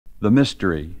The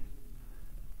mystery.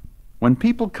 When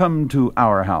people come to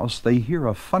our house, they hear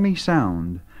a funny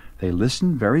sound. They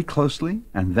listen very closely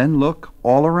and then look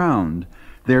all around.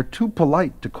 They're too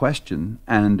polite to question,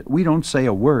 and we don't say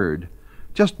a word.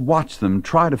 Just watch them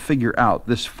try to figure out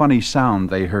this funny sound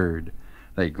they heard.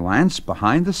 They glance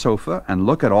behind the sofa and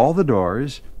look at all the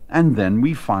doors, and then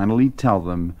we finally tell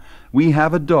them we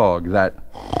have a dog that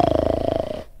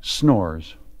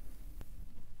snores.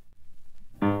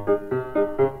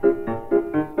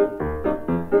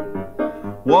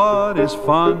 What is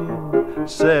fun?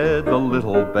 Said the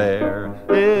little bear.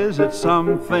 Is it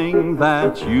something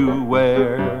that you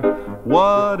wear?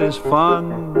 What is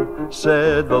fun?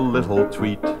 Said the little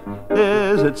tweet.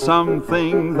 Is it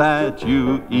something that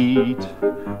you eat?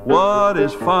 What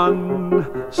is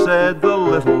fun? Said the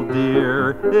little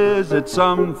deer. Is it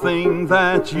something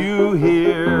that you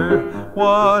hear?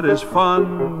 What is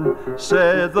fun?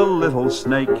 Said the little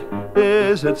snake.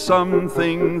 Is it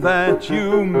something that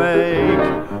you make?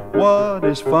 What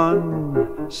is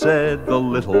fun? Said the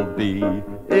little bee.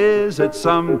 Is it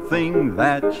something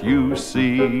that you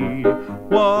see?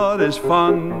 What is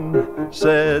fun?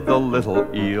 Said the little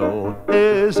eel.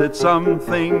 Is it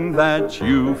something that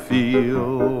you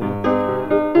feel?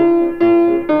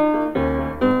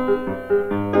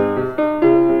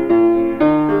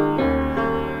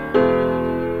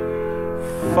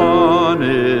 Fun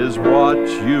is what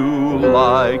you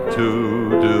like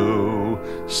to do,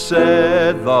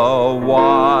 said the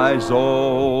wise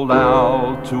old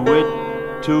owl to it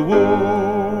to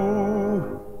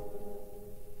woo.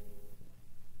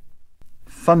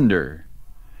 Thunder.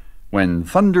 When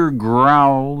thunder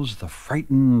growls, the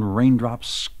frightened raindrops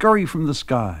scurry from the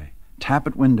sky, tap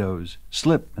at windows,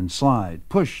 slip and slide,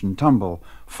 push and tumble,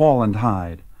 fall and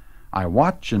hide. I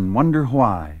watch and wonder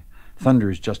why.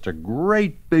 Thunder's just a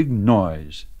great big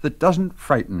noise that doesn't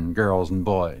frighten girls and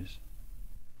boys.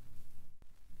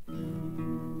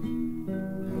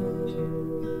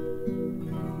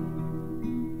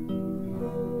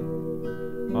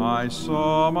 I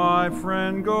saw my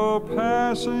friend go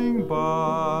passing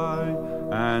by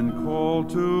and called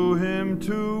to him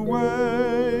to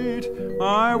wait.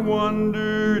 I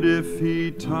wondered if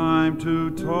he'd time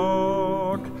to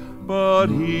talk, but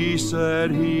he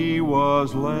said he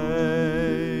was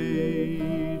late.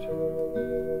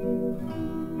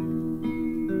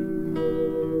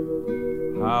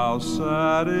 How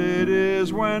sad it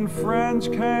is when friends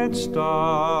can't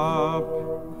stop,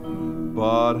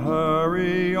 but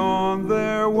hurry on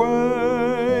their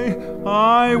way.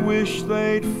 I wish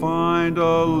they'd find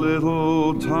a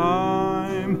little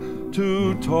time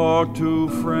to talk to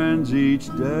friends each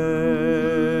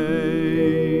day.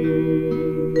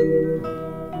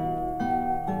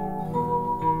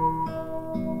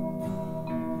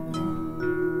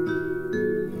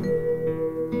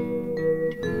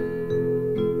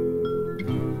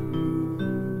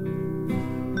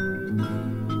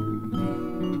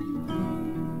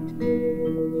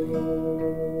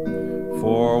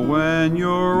 For when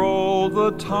you're old,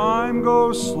 the time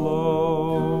goes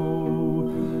slow,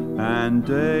 and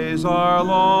days are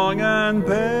long and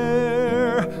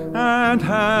bare, and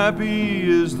happy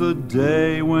is the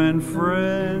day when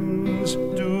friends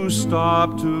do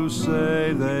stop to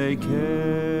say they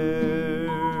care.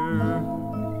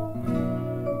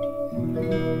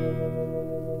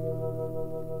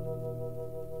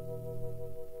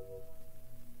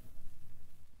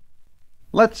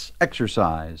 Let's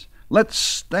exercise. Let's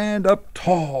stand up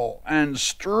tall and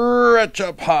stretch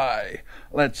up high.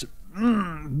 Let's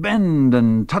bend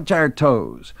and touch our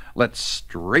toes. Let's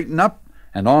straighten up,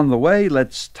 and on the way,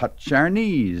 let's touch our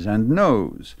knees and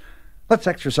nose. Let's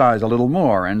exercise a little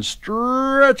more and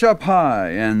stretch up high,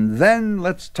 and then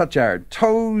let's touch our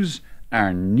toes,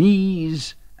 our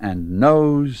knees, and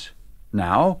nose.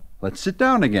 Now, let's sit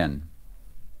down again.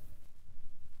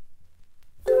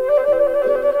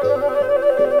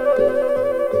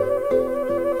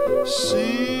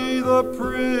 See the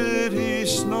pretty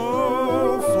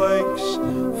snowflakes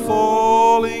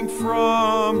falling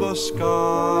from the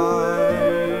sky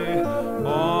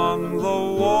on the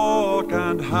walk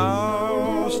and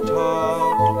housetop,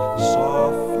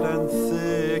 soft and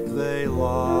thick they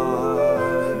lie.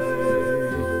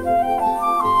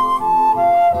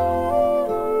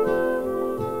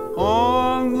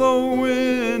 On the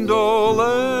window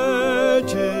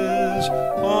ledges,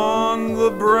 on the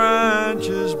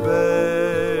branches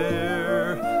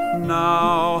bare,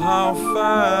 now how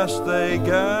fast they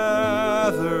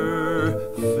gather,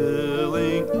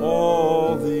 filling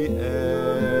all the air.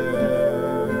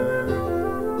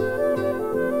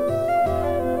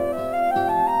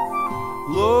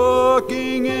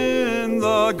 Looking in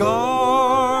the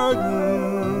garden,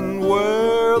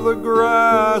 the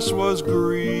grass was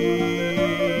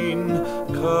green,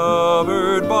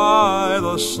 covered by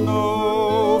the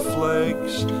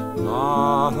snowflakes,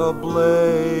 not a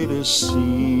blade is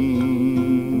seen.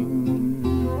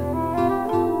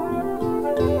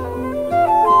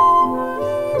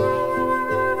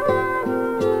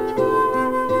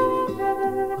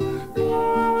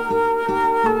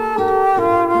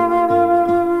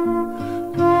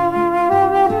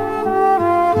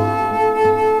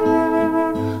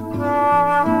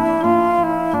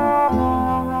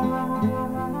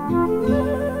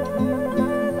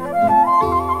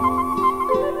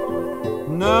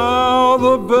 Now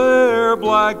the bare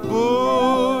black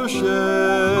bushes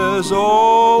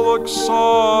all look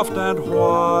soft and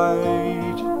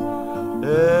white.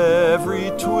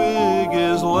 Every twig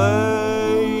is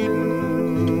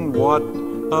laden, what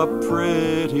a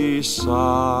pretty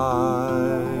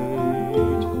sight.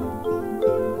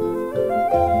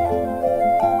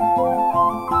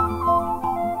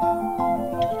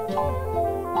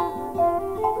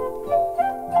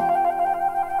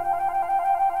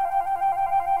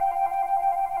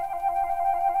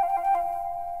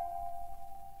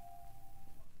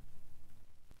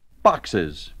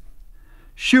 Boxes.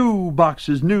 Shoe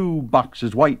boxes, new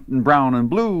boxes, white and brown and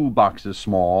blue boxes,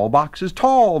 small boxes,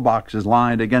 tall boxes,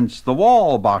 lined against the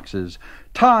wall boxes,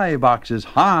 tie boxes,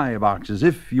 high boxes.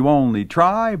 If you only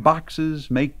try,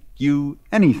 boxes make you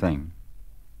anything.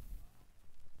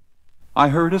 I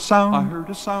heard a sound,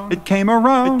 it came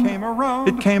around,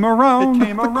 it came around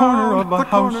the corner of a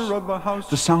house.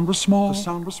 The sound was small,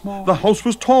 the house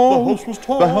was tall,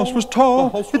 the house was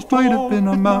tall, it might have been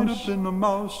a mouse.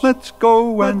 Let's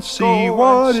go and see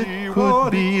what it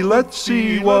could be, let's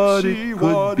see what it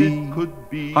could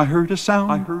be. I heard a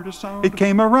sound, it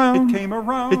came around, it came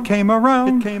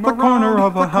around the corner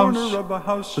of a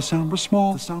house. The sound was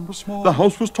small, the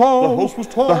house was tall,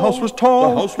 the house was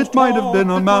tall, it might have been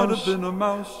a mouse.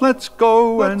 Let's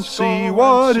go and see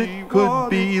what it could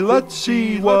be, let's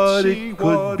see what it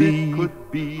could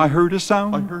be. I heard a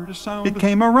sound, it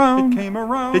came around, it came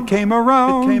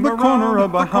around the corner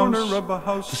of a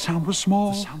house. The sound was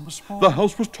small, the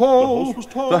house was tall,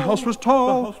 the house was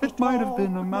tall, it might have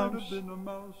been a mouse.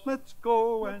 Let's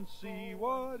go and see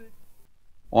what it...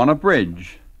 On a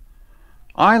bridge.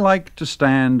 I like to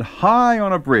stand high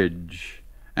on a bridge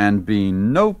and be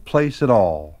no place at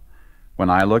all.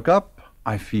 When I look up,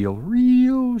 I feel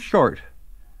real short.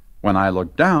 When I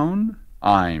look down,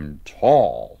 I'm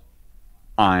tall.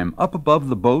 I'm up above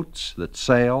the boats that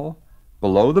sail,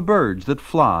 below the birds that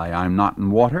fly. I'm not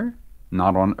in water,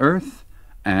 not on earth,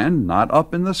 and not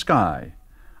up in the sky.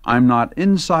 I'm not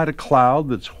inside a cloud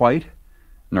that's white,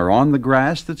 nor on the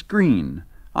grass that's green.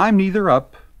 I'm neither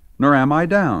up, nor am I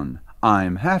down.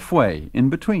 I'm halfway in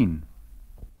between.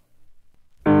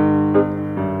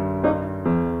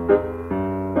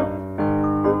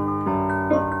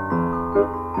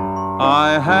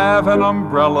 I have an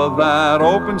umbrella that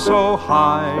opens so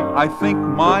high, I think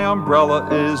my umbrella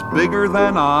is bigger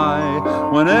than I.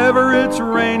 Whenever it's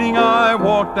raining, I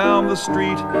walk down the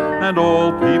street, and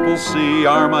all people see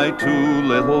are my two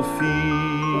little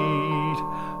feet.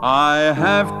 I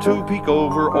have to peek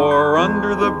over or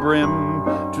under the brim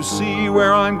to see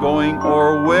where I'm going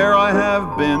or where I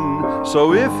have been.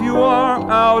 So if you are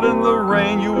out in the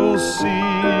rain, you will see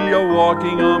a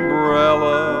walking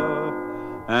umbrella,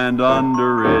 and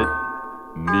under it,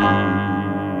 me.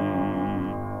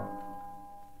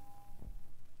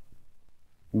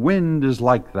 Wind is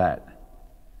like that.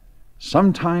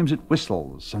 Sometimes it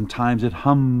whistles, sometimes it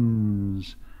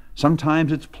hums,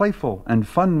 sometimes it's playful and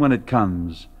fun when it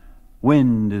comes.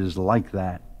 Wind is like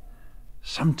that.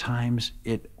 Sometimes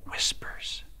it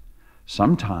whispers,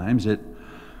 sometimes it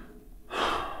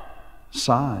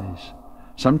sighs,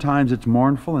 sometimes it's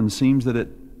mournful and seems that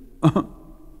it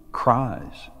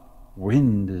cries.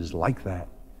 Wind is like that.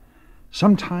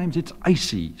 Sometimes it's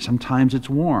icy, sometimes it's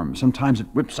warm, sometimes it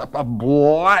whips up a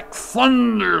black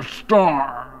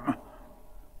thunderstorm.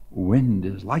 Wind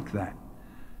is like that.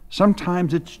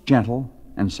 Sometimes it's gentle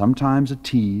and sometimes a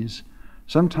tease,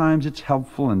 sometimes it's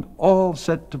helpful and all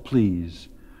set to please.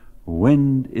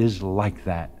 Wind is like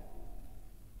that.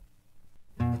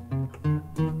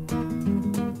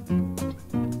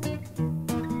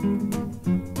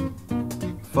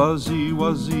 Fuzzy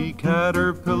wuzzy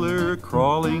caterpillar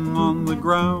crawling on the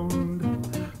ground,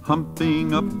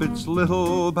 humping up its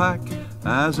little back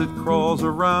as it crawls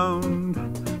around.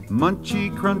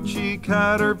 Munchy crunchy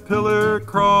caterpillar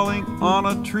crawling on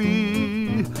a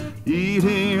tree,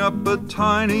 eating up a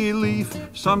tiny leaf,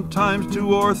 sometimes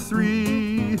 2 or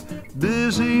 3.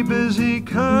 Busy, busy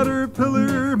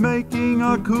caterpillar making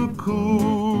a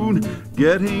cocoon,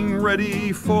 getting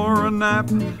ready for a nap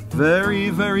very,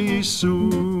 very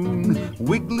soon.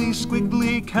 Wiggly,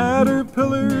 squiggly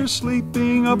caterpillar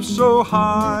sleeping up so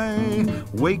high,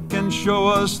 wake and show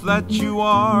us that you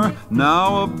are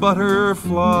now a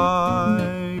butterfly.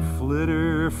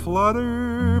 Flitter,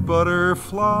 flutter,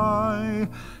 butterfly,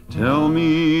 tell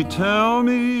me,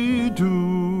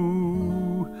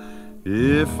 do,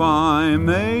 if I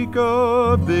make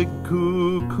a big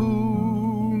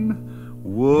cocoon,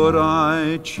 would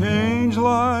I change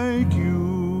like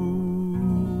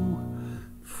you?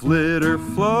 Flitter,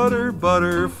 flutter,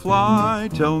 butterfly,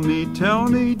 tell me,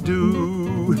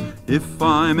 do, if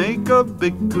I make a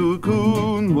big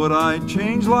cocoon, would I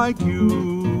change like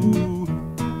you?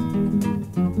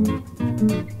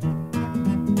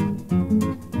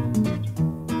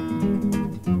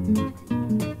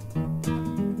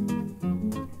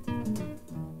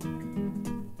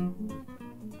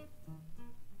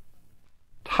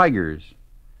 Tigers.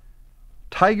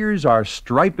 Tigers are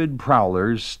striped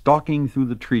prowlers stalking through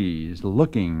the trees,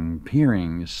 looking,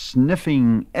 peering,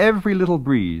 sniffing every little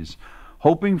breeze,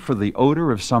 hoping for the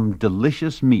odor of some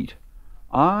delicious meat.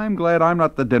 I'm glad I'm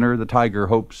not the dinner the tiger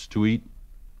hopes to eat.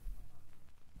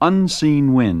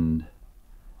 Unseen wind.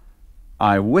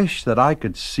 I wish that I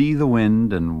could see the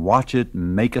wind and watch it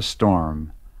make a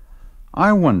storm.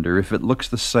 I wonder if it looks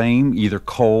the same, either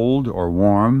cold or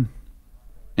warm.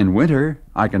 In winter,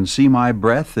 I can see my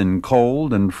breath in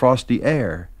cold and frosty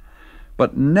air,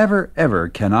 but never ever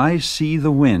can I see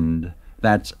the wind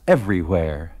that's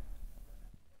everywhere.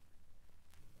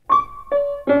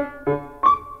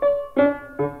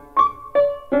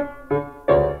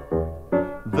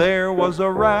 There was a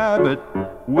rabbit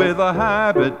with a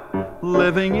habit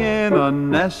living in a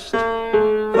nest.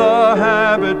 The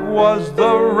habit was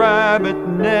the rabbit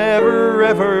never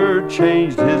ever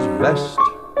changed his vest.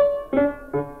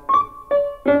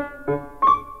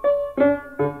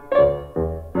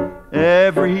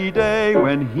 Every day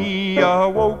when he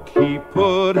awoke, he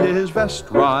put his vest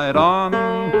right on.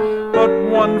 But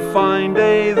one fine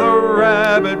day the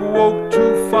rabbit woke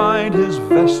to find his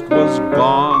vest was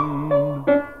gone.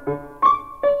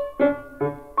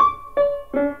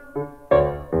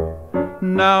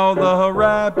 Now the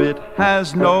rabbit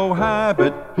has no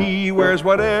habit, he wears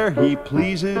whate'er he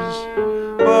pleases.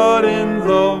 But in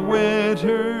the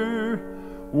winter,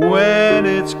 when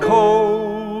it's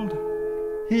cold,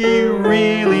 he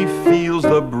really feels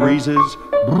the breezes.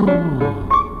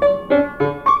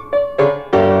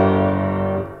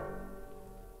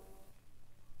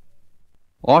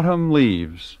 Autumn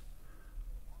leaves.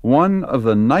 One of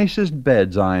the nicest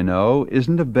beds I know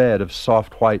isn't a bed of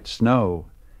soft white snow,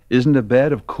 isn't a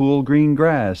bed of cool green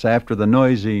grass after the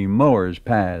noisy mowers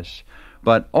pass,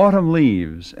 but autumn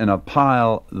leaves in a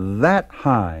pile that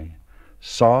high,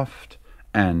 soft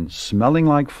and smelling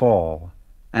like fall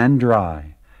and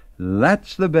dry.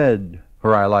 That's the bed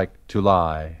where I like to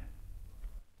lie.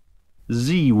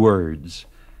 Z words.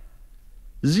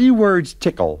 Z words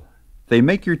tickle. They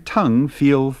make your tongue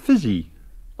feel fizzy,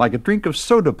 like a drink of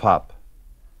soda pop.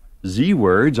 Z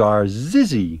words are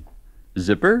zizzy.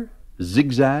 Zipper,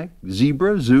 zigzag,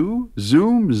 zebra, zoo,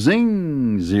 zoom,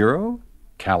 zing, zero,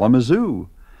 Kalamazoo.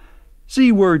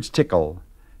 Z words tickle.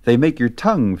 They make your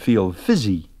tongue feel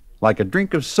fizzy, like a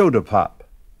drink of soda pop.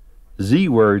 Z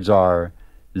words are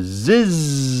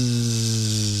zizzy.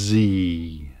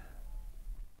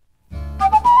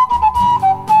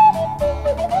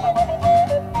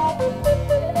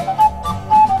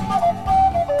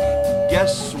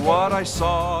 Guess what I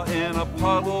saw in a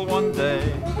puddle one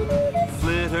day?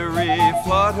 Flittery,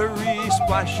 fluttery,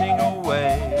 splashing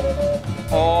away.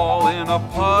 All in a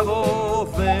puddle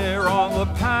there on the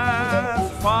path,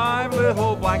 5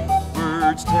 little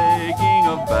blackbirds taking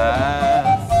a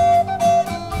bath.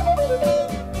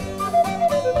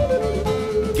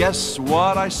 Guess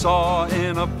what I saw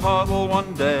in a puddle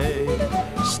one day?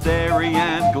 Starey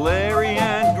and glary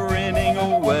and grinning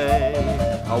away.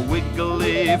 A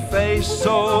wiggly face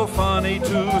so funny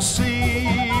to see.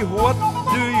 What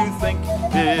do you think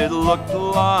it looked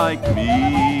like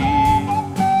me?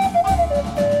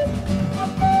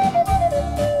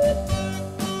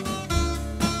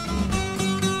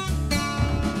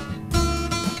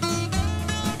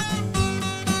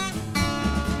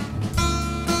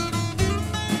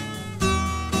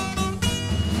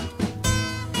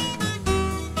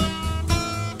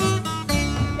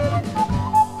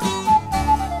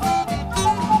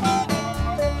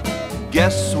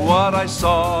 Guess what I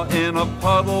saw in a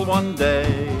puddle one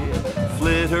day?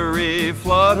 flittery,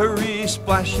 fluttery,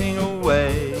 splashing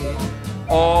away,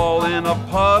 all in a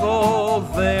puddle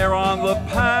there on the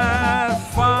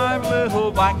path. 5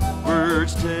 little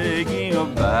blackbirds taking a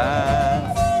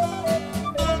bath.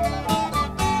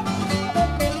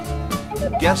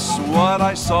 Guess what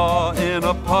I saw in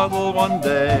a puddle one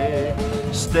day,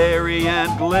 starey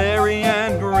and glary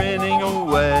and grinning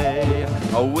away,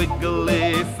 a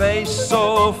wiggly face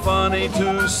so funny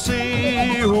to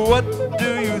see. What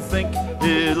do you think?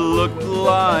 It looked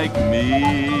like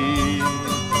me.